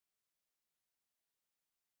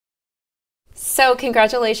So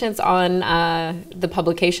congratulations on the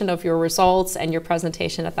publication of your results and your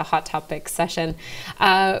presentation at the Hot Topics session.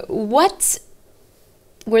 What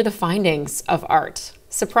were the findings of ARDS?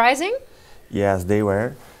 Surprising? Yes, they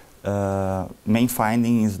were. Main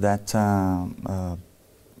finding is that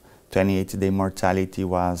 28-day mortality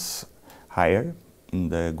was higher in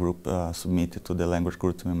the group submitted to the language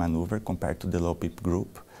recruitment maneuver compared to the low PEEP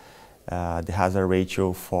group. The hazard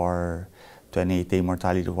ratio for 28-day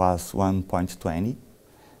mortality was 1.20,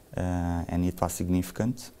 and it was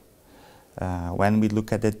significant. When we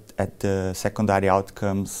look at it at the secondary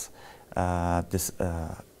outcomes,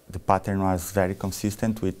 the pattern was very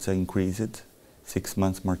consistent with increased 6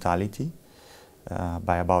 months mortality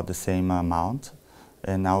by about the same amount,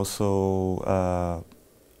 and also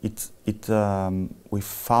we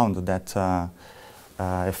found that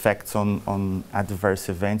effects on adverse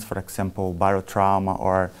events, for example, barotrauma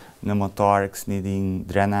or pneumothorax needing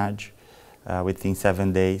drainage within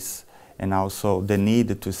 7 days, and also the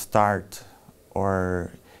need to start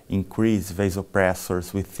or increase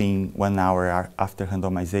vasopressors within 1 hour after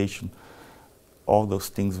randomization. All those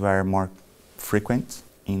things were more frequent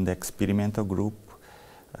in the experimental group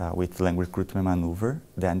with language recruitment maneuver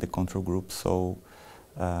than the control group. So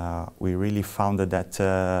we really found that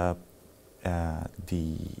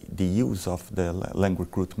the use of the language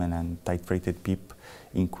recruitment and titrated PEEP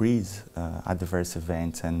increase adverse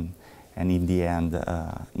events and in the end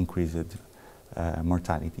increased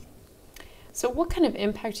mortality. So what kind of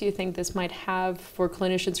impact do you think this might have for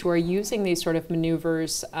clinicians who are using these sort of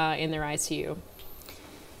maneuvers in their ICU?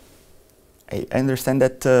 I understand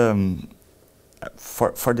that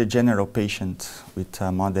for the general patient with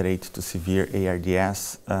moderate to severe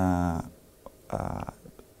ARDS,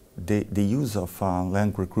 the use of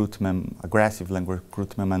aggressive language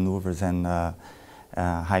recruitment maneuvers and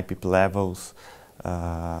high PEEP levels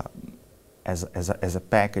as a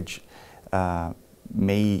package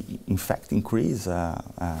may in fact increase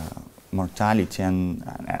mortality, and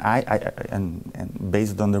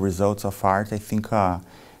based on the results of ARDS, I think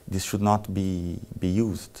this should not be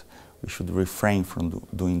used. We should refrain from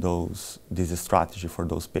doing this strategy for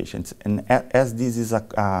those patients. And as this is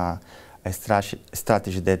a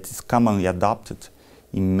strategy that is commonly adopted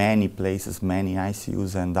in many places, many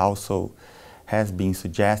ICUs, and also has been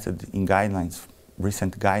suggested in guidelines,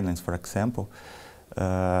 recent guidelines, for example,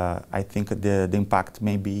 I think the impact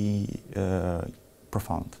may be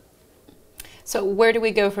profound. So where do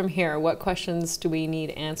we go from here? What questions do we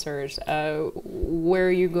need answers? Where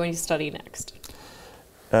are you going to study next?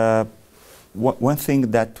 One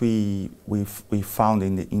thing that we found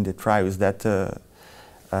in the trial is that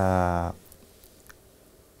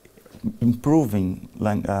improving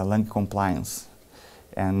lung compliance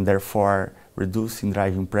and therefore reducing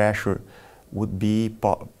driving pressure would be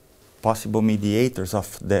possible mediators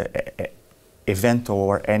of the eventual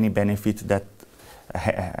or any benefit that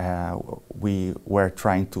we were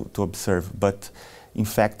trying to observe. But in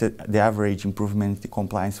fact, the average improvement in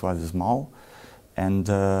compliance was small, and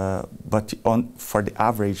but for the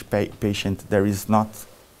average patient, there is not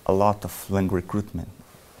a lot of lung recruitment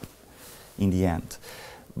in the end.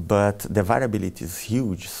 But the variability is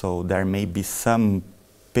huge, so there may be some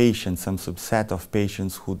patients, some subset of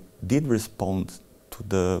patients who did respond to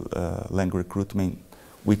the lung recruitment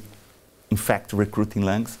with, in fact, recruiting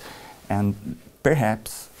lungs, and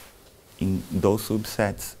perhaps in those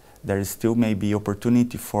subsets there is still maybe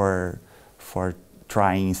opportunity for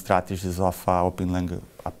trying strategies of open lung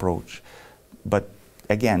approach. But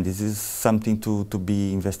again, this is something to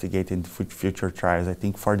be investigated in future trials. I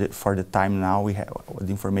think for the time now, the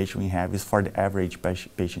information we have is for the average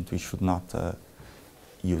patient we should not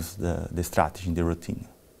use the strategy in the routine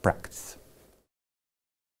practice.